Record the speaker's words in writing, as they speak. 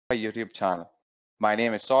my YouTube channel. My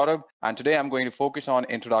name is Saurabh, and today I'm going to focus on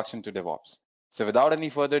Introduction to DevOps. So without any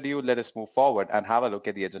further ado, let us move forward and have a look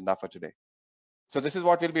at the agenda for today. So this is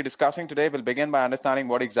what we'll be discussing today. We'll begin by understanding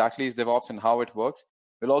what exactly is DevOps and how it works.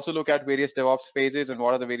 We'll also look at various DevOps phases and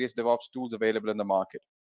what are the various DevOps tools available in the market.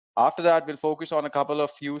 After that, we'll focus on a couple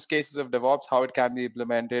of use cases of DevOps, how it can be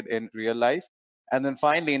implemented in real life. And then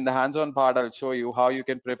finally, in the hands-on part, I'll show you how you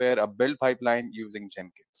can prepare a build pipeline using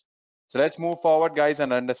Jenkins. So let's move forward, guys,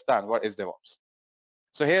 and understand what is DevOps.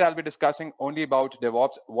 So here I'll be discussing only about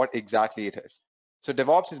DevOps, what exactly it is. So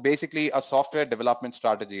DevOps is basically a software development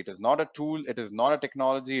strategy. It is not a tool. It is not a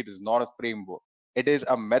technology. It is not a framework. It is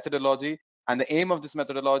a methodology. And the aim of this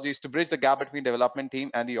methodology is to bridge the gap between development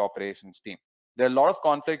team and the operations team. There are a lot of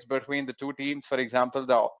conflicts between the two teams. For example,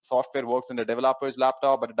 the software works in the developer's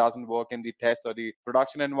laptop, but it doesn't work in the test or the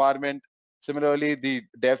production environment. Similarly, the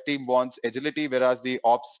dev team wants agility, whereas the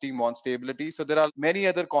ops team wants stability. So there are many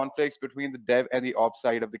other conflicts between the dev and the ops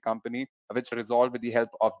side of the company, which are resolved with the help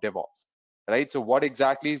of DevOps, right? So what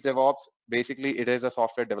exactly is DevOps? Basically, it is a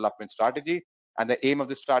software development strategy. And the aim of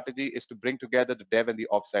the strategy is to bring together the dev and the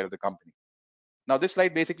ops side of the company. Now, this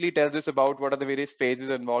slide basically tells us about what are the various phases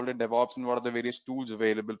involved in DevOps and what are the various tools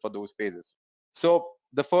available for those phases. So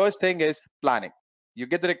the first thing is planning. You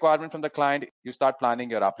get the requirement from the client, you start planning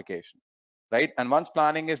your application, right? And once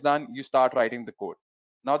planning is done, you start writing the code.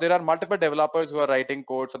 Now, there are multiple developers who are writing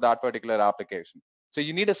code for that particular application. So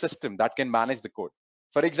you need a system that can manage the code.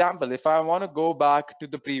 For example, if I want to go back to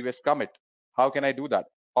the previous commit, how can I do that?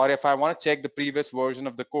 Or if I want to check the previous version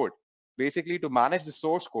of the code, basically to manage the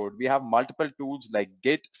source code, we have multiple tools like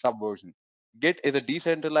Git, Subversion. Git is a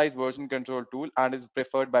decentralized version control tool and is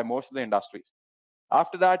preferred by most of the industries.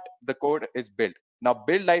 After that, the code is built. Now,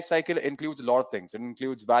 build lifecycle includes a lot of things. It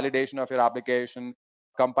includes validation of your application,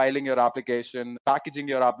 compiling your application, packaging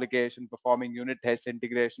your application, performing unit tests,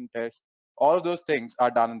 integration tests. All of those things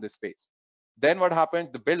are done in this phase. Then what happens?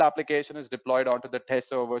 The build application is deployed onto the test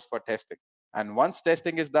servers for testing. And once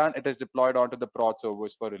testing is done, it is deployed onto the prod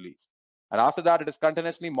servers for release. And after that, it is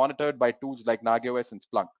continuously monitored by tools like Nagios and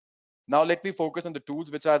Splunk. Now let me focus on the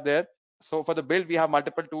tools which are there. So for the build, we have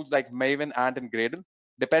multiple tools like Maven, Ant, and Gradle.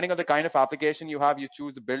 Depending on the kind of application you have, you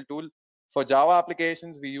choose the build tool. For Java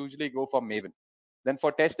applications, we usually go for Maven. Then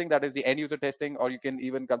for testing, that is the end user testing, or you can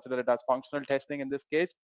even consider it as functional testing in this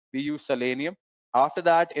case, we use Selenium. After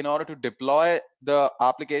that, in order to deploy the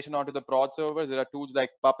application onto the prod servers, there are tools like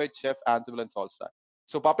Puppet, Chef, Ansible, and SaltStack.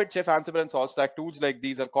 So Puppet, Chef, Ansible, and SaltStack tools like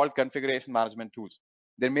these are called configuration management tools.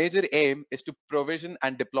 Their major aim is to provision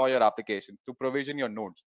and deploy your application, to provision your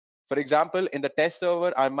nodes. For example, in the test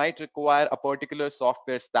server, I might require a particular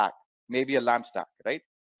software stack, maybe a LAMP stack, right?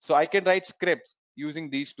 So I can write scripts using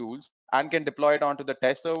these tools and can deploy it onto the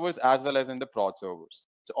test servers as well as in the prod servers.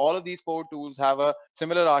 So all of these four tools have a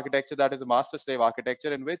similar architecture, that is a master slave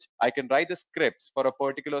architecture, in which I can write the scripts for a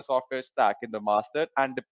particular software stack in the master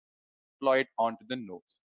and deploy it onto the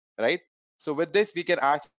nodes, right? So with this, we can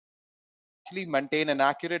actually maintain an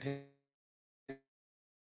accurate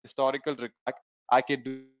historical I can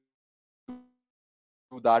do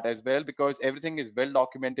that as well because everything is well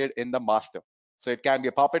documented in the master. So it can be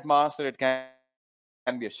a Puppet master, it can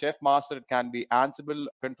be a Chef master, it can be Ansible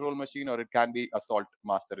control machine, or it can be a Salt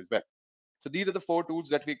master as well. So these are the four tools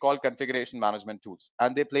that we call configuration management tools,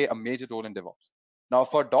 and they play a major role in DevOps. Now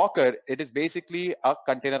for Docker, it is basically a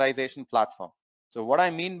containerization platform. So what I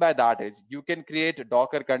mean by that is you can create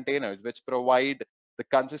Docker containers which provide the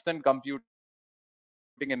consistent computing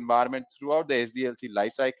environment throughout the SDLC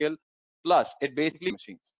lifecycle. Plus, it basically manages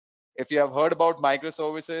your machines. If you have heard about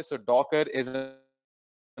microservices, so Docker is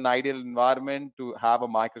an ideal environment to have a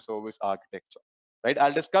microservice architecture, right?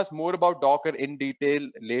 I'll discuss more about Docker in detail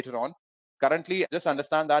later on. Currently, just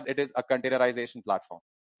understand that it is a containerization platform.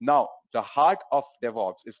 Now, the heart of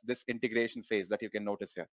DevOps is this integration phase that you can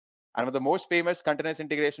notice here. And one of the most famous continuous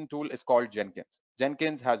integration tool is called Jenkins.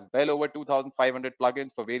 Jenkins has well over 2,500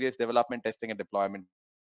 plugins for various development testing and deployment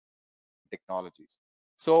technologies.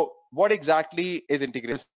 So what exactly is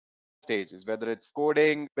integration? So what exactly is integration? Stages, whether it's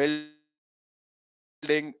coding,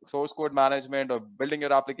 building, source code management, or building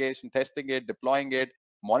your application, testing it, deploying it,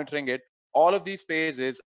 monitoring it, all of these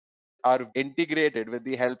phases are integrated with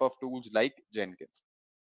the help of tools like Jenkins.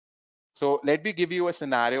 So let me give you a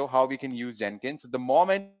scenario how we can use Jenkins. The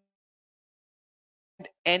moment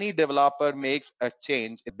any developer makes a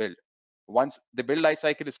change in the build, once the build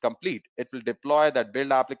lifecycle is complete, it will deploy that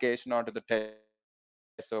build application onto the test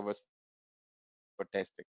servers for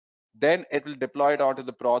testing. Then it will deploy it onto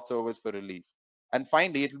the prod servers for release. After that, it will deploy it onto the test servers for release. And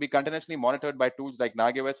finally, it will be continuously monitored by tools like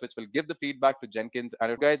Nagios, which will give the feedback to Jenkins.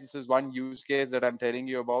 And guys, this is one use case that I'm telling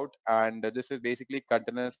you about. And this is basically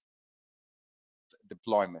continuous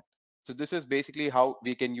deployment. So this is basically how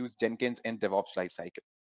we can use Jenkins in DevOps lifecycle.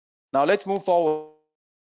 Now let's move forward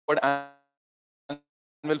and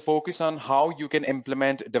we'll focus on how you can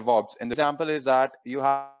implement DevOps. In this example is that you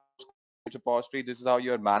have a source code repository. This is how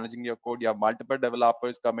you're managing your code. You have multiple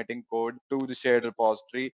developers committing code to the shared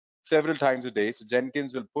repository several times a day. So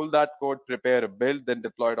Jenkins will pull that code, prepare a build, then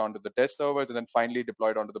deploy it onto the test servers, and then finally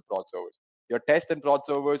deploy it onto the prod servers. Your test and prod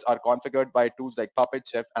servers are configured by tools like Puppet,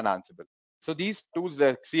 Chef, and Ansible. So these tools,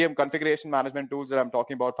 the CM configuration management tools that I'm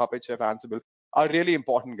talking about, Puppet, Chef, Ansible, are really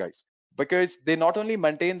important, guys, because they not only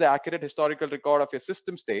maintain the accurate historical record of your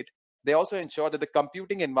system state, they also ensure that the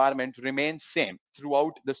computing environment remains same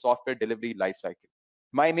throughout the software delivery lifecycle.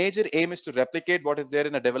 My major aim is to replicate what is there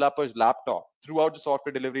in a developer's laptop throughout the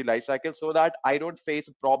software delivery lifecycle so that I don't face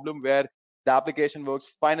a problem where the application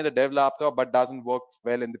works fine in the dev laptop but doesn't work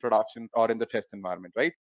well in the production or in the test environment,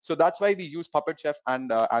 right? So that's why we use Puppet Chef and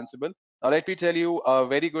Ansible. Now let me tell you a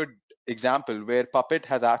very good example where Puppet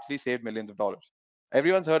has actually saved millions of dollars.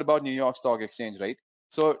 Everyone's heard about New York Stock Exchange, right?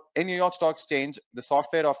 So in New York Stock Exchange, the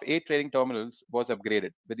software of 8 trading terminals was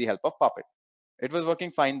upgraded with the help of Puppet. It was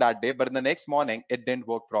working fine that day, but in the next morning, it didn't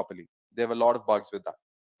work properly. There were a lot of bugs with that.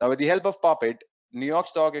 Now, with the help of Puppet, New York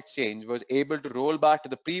Stock Exchange was able to roll back to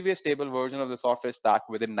the previous stable version of the software stack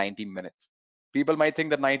within 90 minutes. People might think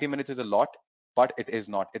that 90 minutes is a lot, but it is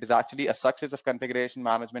not. It is actually a success of configuration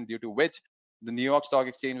management due to which the New York Stock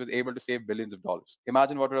Exchange was able to save billions of dollars.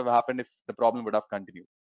 Imagine what would have happened if the problem would have continued.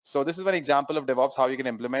 So this is one example of DevOps, how you can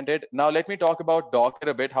implement it. Now let me talk about Docker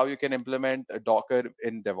a bit, how you can implement Docker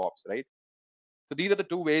in DevOps, right? So these are the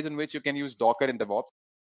two ways in which you can use Docker in DevOps.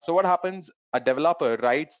 So what happens? A developer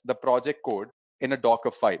writes the project code in a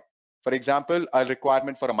Docker file. For example, a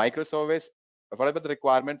requirement for a microservice, whatever the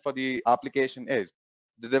requirement for the application is,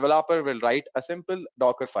 the developer will write a simple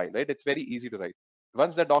Docker file, right? It's very easy to write.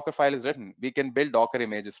 Once the Docker file is written, we can build Docker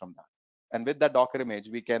images from that. And with that Docker image,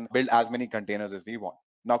 we can build as many containers as we want.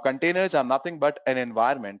 Now, containers are nothing but an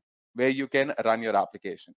environment where you can run your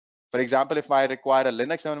application. For example, if I require a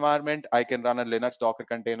Linux environment, I can run a Linux Docker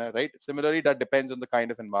container, right? Similarly, that depends on the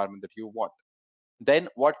kind of environment that you want. Then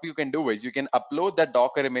what you can do is you can upload that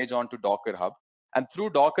Docker image onto Docker Hub. And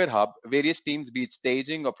through Docker Hub, various teams, be it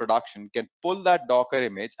staging or production, can pull that Docker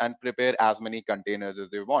image and prepare as many containers as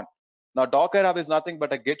they want. Now, Docker Hub is nothing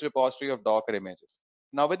but a Git repository of Docker images.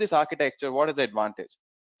 Now, with this architecture, what is the advantage?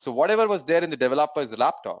 So whatever was there in the developer's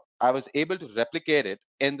laptop, I was able to replicate it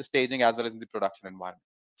in the staging as well as in the production environment.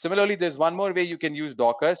 Similarly, there's one more way you can use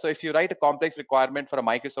Docker. So if you write a complex requirement for a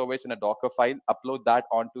microservice in a Docker file, upload that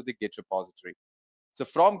onto the Git repository. So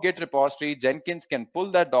from Git repository, Jenkins can pull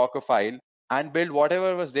that Docker file and build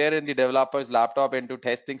whatever was there in the developer's laptop into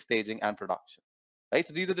testing, staging, and production. Right?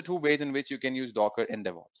 So these are the two ways in which you can use Docker in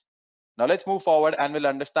DevOps. Now let's move forward and we'll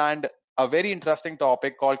understand a very interesting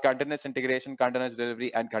topic called continuous integration, continuous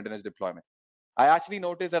delivery, and continuous deployment. I actually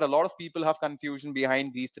noticed that a lot of people have confusion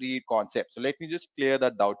behind these three concepts. So let me just clear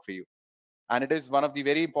that doubt for you. And it is one of the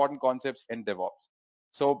very important concepts in DevOps.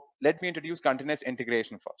 So let me introduce continuous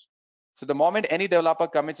integration first. So the moment any developer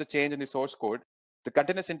commits a change in the source code, the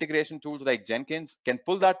continuous integration tools like Jenkins can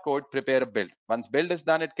pull that code, prepare a build. Once build is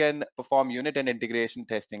done, it can perform unit and integration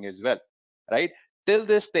testing as well, right? Till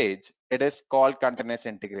this stage, it is called continuous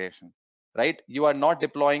integration, right? You are not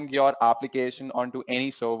deploying your application onto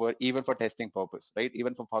any server, even for testing purpose, right?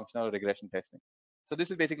 Even for functional regression testing. So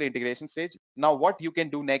this is basically integration stage. Now what you can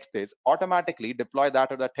do next is automatically deploy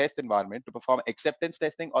that to the test environment to perform acceptance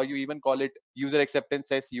testing, or you even call it user acceptance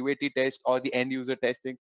test, UAT test, or the end user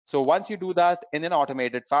testing. So once you do that in an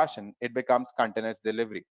automated fashion, it becomes continuous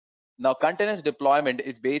delivery. Now, continuous deployment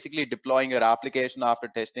is basically deploying your application after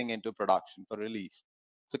testing into production for release.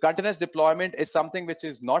 So continuous deployment is something which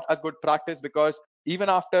is not a good practice because even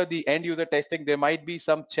after the end user testing, there might be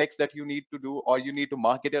some checks that you need to do or you need to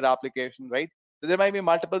market your application, right? So there might be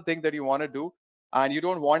multiple things that you want to do and you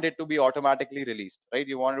don't want it to be automatically released, right?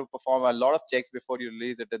 You want to perform a lot of checks before you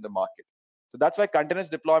release it in the market. So that's why continuous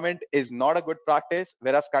deployment is not a good practice,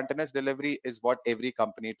 whereas continuous delivery is what every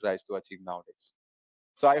company tries to achieve nowadays.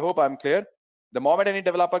 So I hope I'm clear. The moment any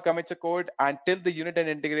developer commits a code until the unit and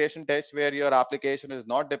integration test where your application is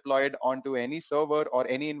not deployed onto any server or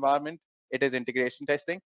any environment, it is integration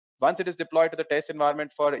testing. Once it is deployed to the test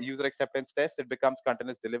environment for user acceptance test, it becomes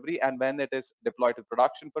continuous delivery. And when it is deployed to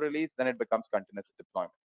production for release, then it becomes continuous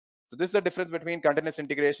deployment. So this is the difference between continuous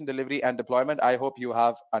integration, delivery, and deployment. I hope you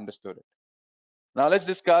have understood it. Now let's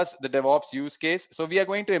discuss the DevOps use case. So we are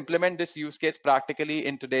going to implement this use case practically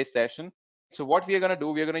in today's session. So what we are going to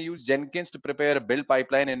do, we are going to use Jenkins to prepare a build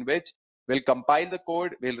pipeline in which we'll compile the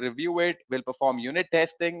code, we'll review it, we'll perform unit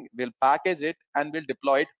testing, we'll package it, and we'll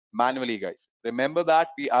deploy it manually, guys. Remember that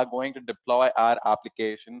we are going to deploy our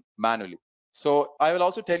application manually. So I will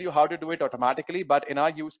also tell you how to do it automatically, but in our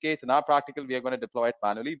use case, in our practical, we are going to deploy it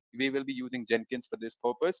manually. We will be using Jenkins for this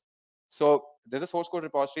purpose. So there's a source code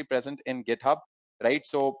repository present in GitHub, right?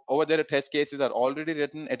 So over there, test cases are already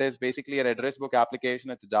written. It is basically an address book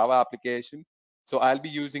application. It's a Java application. So I'll be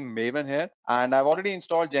using Maven here, and I've already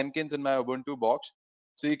installed Jenkins in my Ubuntu box.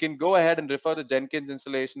 So you can go ahead and refer the Jenkins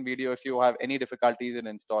installation video if you have any difficulties in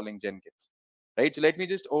installing Jenkins, right? So let me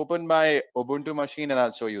just open my Ubuntu machine and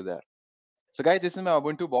I'll show you there. So guys, this is my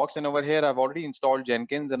Ubuntu box, and over here I've already installed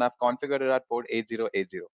Jenkins and I've configured it at port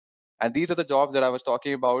 8080. And these are the jobs that I was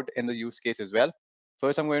talking about in the use case as well.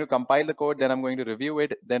 First, I'm going to compile the code, then I'm going to review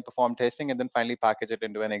it, then perform testing, and then finally package it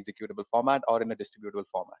into an executable format or in a distributable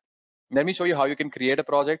format. Let me show you how you can create a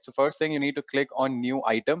project. So first thing, you need to click on new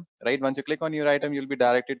item, right? Once you click on new item, you'll be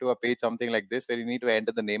directed to a page something like this where you need to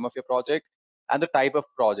enter the name of your project and the type of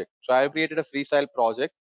project. So I've created a freestyle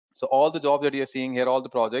project. So all the jobs that you're seeing here, all the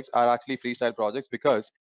projects are actually freestyle projects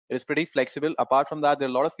because it is pretty flexible. Apart from that, there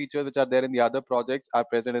are a lot of features which are there in the other projects are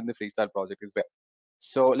present in the freestyle project as well.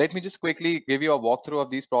 So let me just quickly give you a walkthrough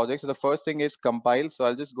of these projects. So the first thing is compile. So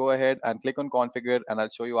I'll just go ahead and click on configure and I'll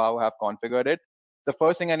show you how I have configured it. The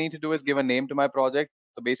first thing I need to do is give a name to my project.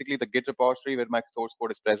 So basically the Git repository where my source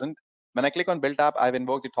code is present. When I click on build tab, I've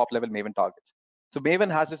invoked the top level Maven targets. So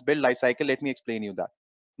Maven has this build lifecycle. Let me explain you that.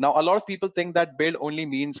 Now, a lot of people think that build only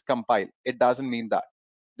means compile. It doesn't mean that.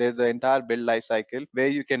 There's the entire build lifecycle where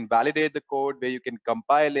you can validate the code, where you can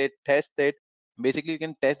compile it, test it. Basically, you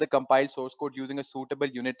can test the compiled source code using a suitable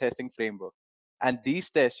unit testing framework. And these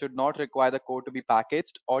tests should not require the code to be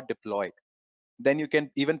packaged or deployed. Then you can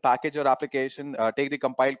even package your application, take the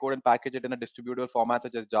compiled code and package it in a distributable format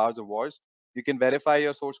such as jars or wars. You can verify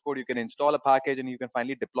your source code, you can install a package, and you can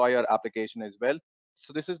finally deploy your application as well.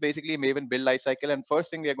 So this is basically Maven build lifecycle. And first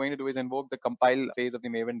thing we are going to do is invoke the compile phase of the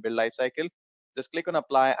Maven build lifecycle. Just click on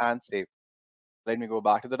apply and save. Let me go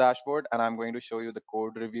back to the dashboard and I'm going to show you the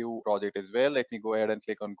code review project as well. Let me go ahead and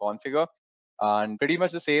click on configure, and pretty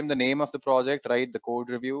much the same, the name of the project, right? The code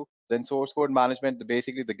review, then source code management,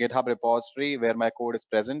 basically the GitHub repository where my code is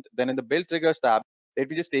present. Then in the build triggers tab, let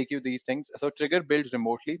me just take you these things. So trigger builds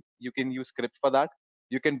remotely. You can use scripts for that.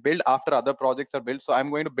 You can build after other projects are built. So I'm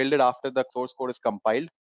going to build it after the source code is compiled.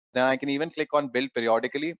 Then I can even click on build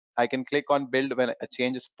periodically. I can click on build when a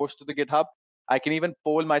change is pushed to the GitHub. I can even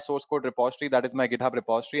poll my source code repository, that is my GitHub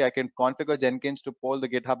repository. I can configure Jenkins to poll the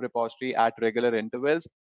GitHub repository at regular intervals.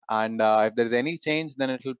 And if there's any change, then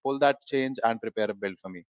it will pull that change and prepare a build for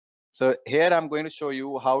me. So here I'm going to show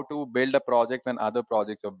you how to build a project when other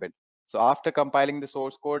projects are built. So after compiling the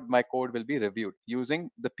source code, my code will be reviewed using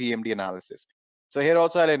the PMD analysis. So here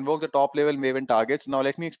also I'll invoke the top level Maven targets. Now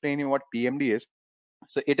let me explain you what PMD is.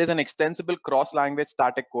 So it is an extensible cross-language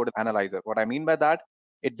static code analyzer. What I mean by that,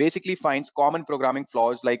 it basically finds common programming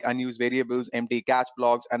flaws like unused variables, empty catch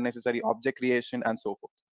blocks, unnecessary object creation, and so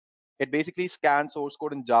forth. It basically scans source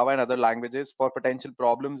code in Java and other languages for potential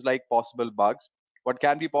problems like possible bugs. What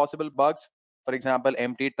can be possible bugs? For example,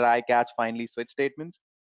 empty, try, catch, finally, switch statements.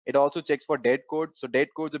 It also checks for dead code. So dead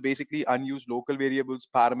codes are basically unused local variables,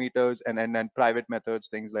 parameters, and private methods,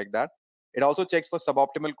 things like that. It also checks for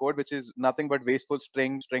suboptimal code, which is nothing but wasteful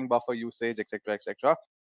string buffer usage, etc., etc.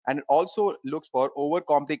 And it also looks for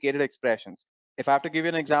overcomplicated expressions. If I have to give you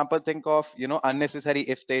an example, think of unnecessary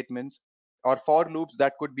if statements or for loops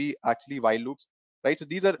that could be actually while loops, right? So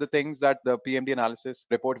these are the things that the PMD analysis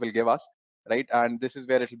report will give us, right? And this is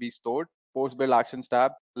where it will be stored. Post build actions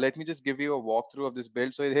tab. Let me just give you a walkthrough of this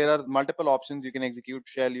build. So here are multiple options. You can execute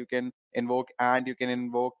shell, you can invoke and you can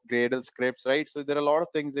invoke Gradle scripts, right? So there are a lot of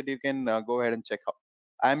things that you can go ahead and check out.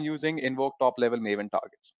 I'm using invoke top level Maven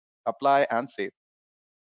targets. Apply and save.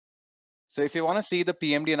 So if you want to see the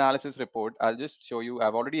PMD analysis report, I'll just show you.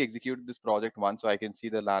 I've already executed this project once, so I can see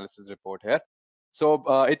the analysis report here. So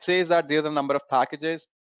it says that there's a number of packages,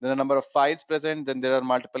 then a number of files present, then there are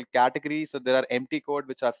multiple categories. So there are empty code,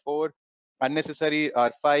 which are 4, unnecessary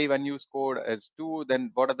are 5, unused code is 2.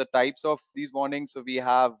 Then what are the types of these warnings? So we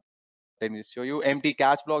have, let me just show you, empty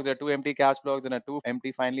catch blocks. There are 2 empty catch blocks, then a 2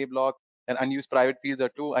 empty finally block, and unused private fields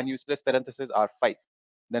are 2, unused plus parentheses are 5.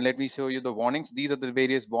 Then let me show you the warnings. These are the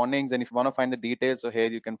various warnings. And if you want to find the details, so here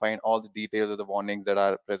you can find all the details of the warnings that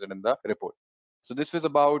are present in the report. So this was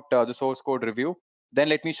about the source code review. Then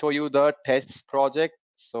let me show you the tests project.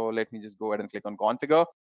 So let me just go ahead and click on configure.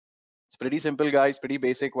 It's pretty simple, guys, pretty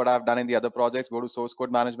basic. What I've done in the other projects, go to source code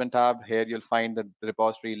management tab. Here you'll find the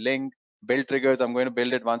repository link. build triggers, I'm going to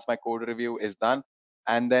build it once my code review is done.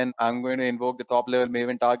 And then I'm going to invoke the top level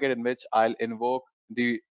Maven target, in which I'll invoke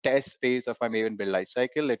the test phase of my Maven build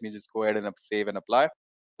lifecycle. Let me just go ahead and save and apply.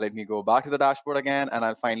 Let me go back to the dashboard again, and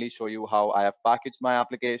I'll finally show you how I have packaged my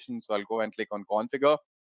application. So I'll go and click on configure.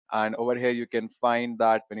 And over here, you can find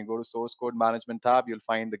that when you go to source code management tab, you'll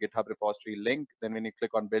find the GitHub repository link. Then when you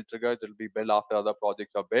click on build triggers, it'll be built after other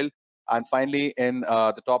projects are built. And finally, in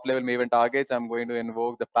the top level Maven targets, I'm going to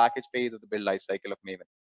invoke the package phase of the build lifecycle of Maven.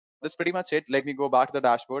 That's pretty much it. Let me go back to the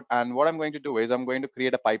dashboard. And what I'm going to do is I'm going to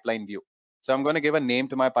create a pipeline view. So I'm going to give a name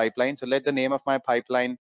to my pipeline. So let the name of my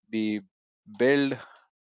pipeline be build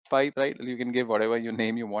pipe, right? You can give whatever you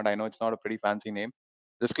name you want. I know it's not a pretty fancy name.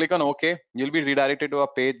 Just click on OK. You'll be redirected to a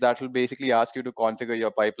page that will basically ask you to configure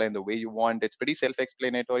your pipeline the way you want. It's pretty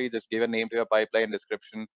self-explanatory. Just give a name to your pipeline,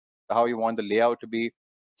 description, how you want the layout to be.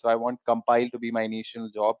 So I want compile to be my initial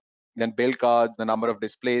job. Then build cards, the number of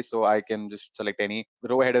displays. So I can just select any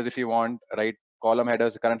row headers if you want, right? Column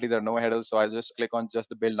headers. Currently there are no headers. So I'll just click on just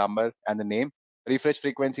the build number and the name. Refresh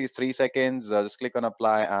frequency is 3 seconds. Just click on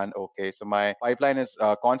apply and okay. So my pipeline is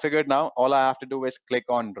configured now. All I have to do is click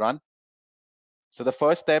on run. So the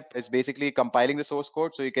first step is basically compiling the source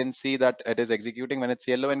code. So you can see that it is executing. When it's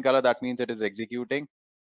yellow in color, that means it is executing.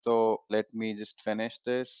 So let me just finish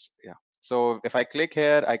this. Yeah. So if I click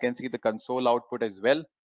here, I can see the console output as well.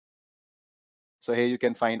 So here you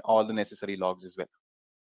can find all the necessary logs as well.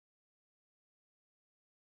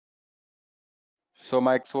 So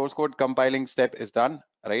my source code compiling step is done,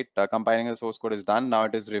 right? Compiling the source code is done. Now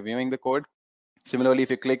it is reviewing the code. Similarly,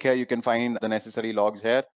 if you click here, you can find the necessary logs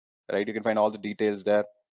here, right? You can find all the details there.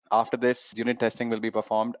 After this, unit testing will be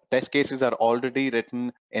performed. Test cases are already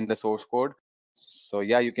written in the source code. So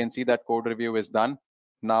yeah, you can see that code review is done.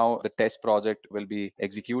 Now the test project will be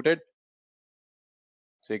executed.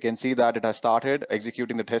 So you can see that it has started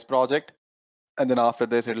executing the test project. And then after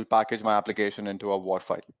this, it'll package my application into a WAR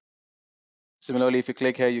file. Similarly, if you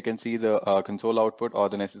click here, you can see the console output or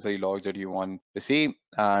the necessary logs that you want to see.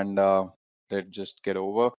 And let's just get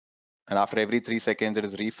over. And after every 3 seconds, it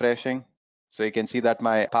is refreshing. So you can see that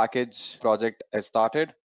my package project has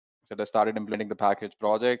started. So it has started implementing the package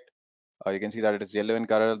project. You can see that it is yellow in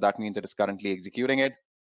color. That means it is currently executing it.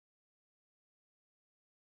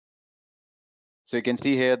 So you can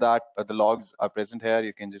see here that the logs are present here.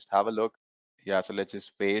 You can just have a look. Yeah, so let's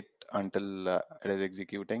just wait until it is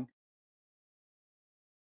executing.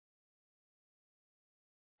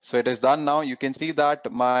 So it is done now. You can see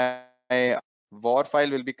that my war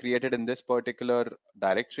file will be created in this particular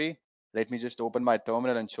directory. Let me just open my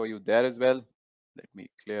terminal and show you there as well. Let me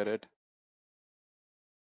clear it.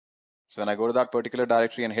 So when I go to that particular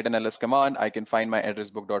directory and hit an ls command, I can find my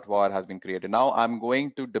addressbook.var has been created. Now I'm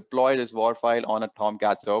going to deploy this war file on a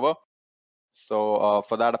Tomcat server. So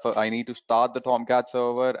for that, I need to start the Tomcat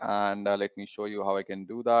server, and let me show you how I can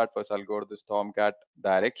do that. First, I'll go to this Tomcat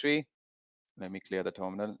directory. Let me clear the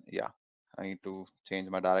terminal. Yeah, I need to change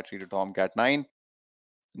my directory to Tomcat 9.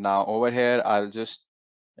 Now over here, I'll just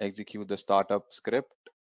execute the startup script,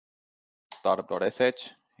 startup.sh.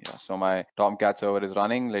 Yeah, so my Tomcat server is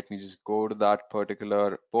running. Let me just go to that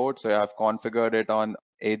particular port. So I've configured it on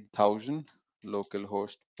 8000.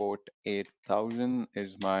 Localhost port 8000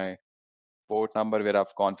 is my port number where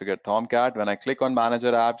I've configured Tomcat. When I click on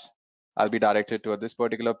Manager Apps, I'll be directed to this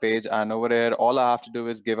particular page. And over here, all I have to do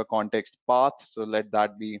is give a context path. So let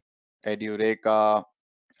that be Edureka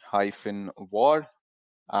 -war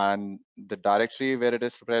and the directory where it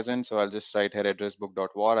is present. So I'll just write here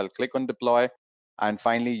addressbook.var. I'll click on deploy. And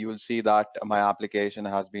finally, you will see that my application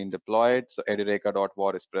has been deployed. So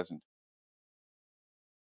edureka.var is present.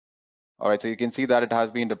 All right, so you can see that it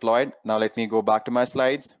has been deployed. Now let me go back to my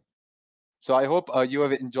slides. So I hope you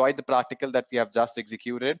have enjoyed the practical that we have just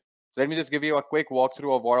executed. So let me just give you a quick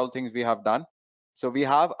walkthrough of what all things we have done. So we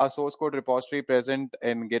have a source code repository present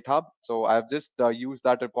in GitHub. So I've just used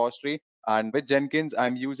that repository. And with Jenkins,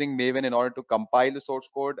 I'm using Maven in order to compile the source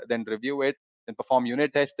code, then review it, then perform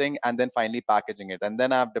unit testing, and then finally packaging it. And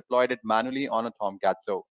then I've deployed it manually on a Tomcat.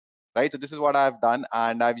 So, right, so this is what I've done.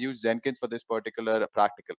 And I've used Jenkins for this particular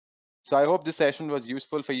practical. So I hope this session was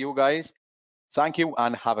useful for you guys. Thank you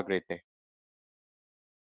and have a great day.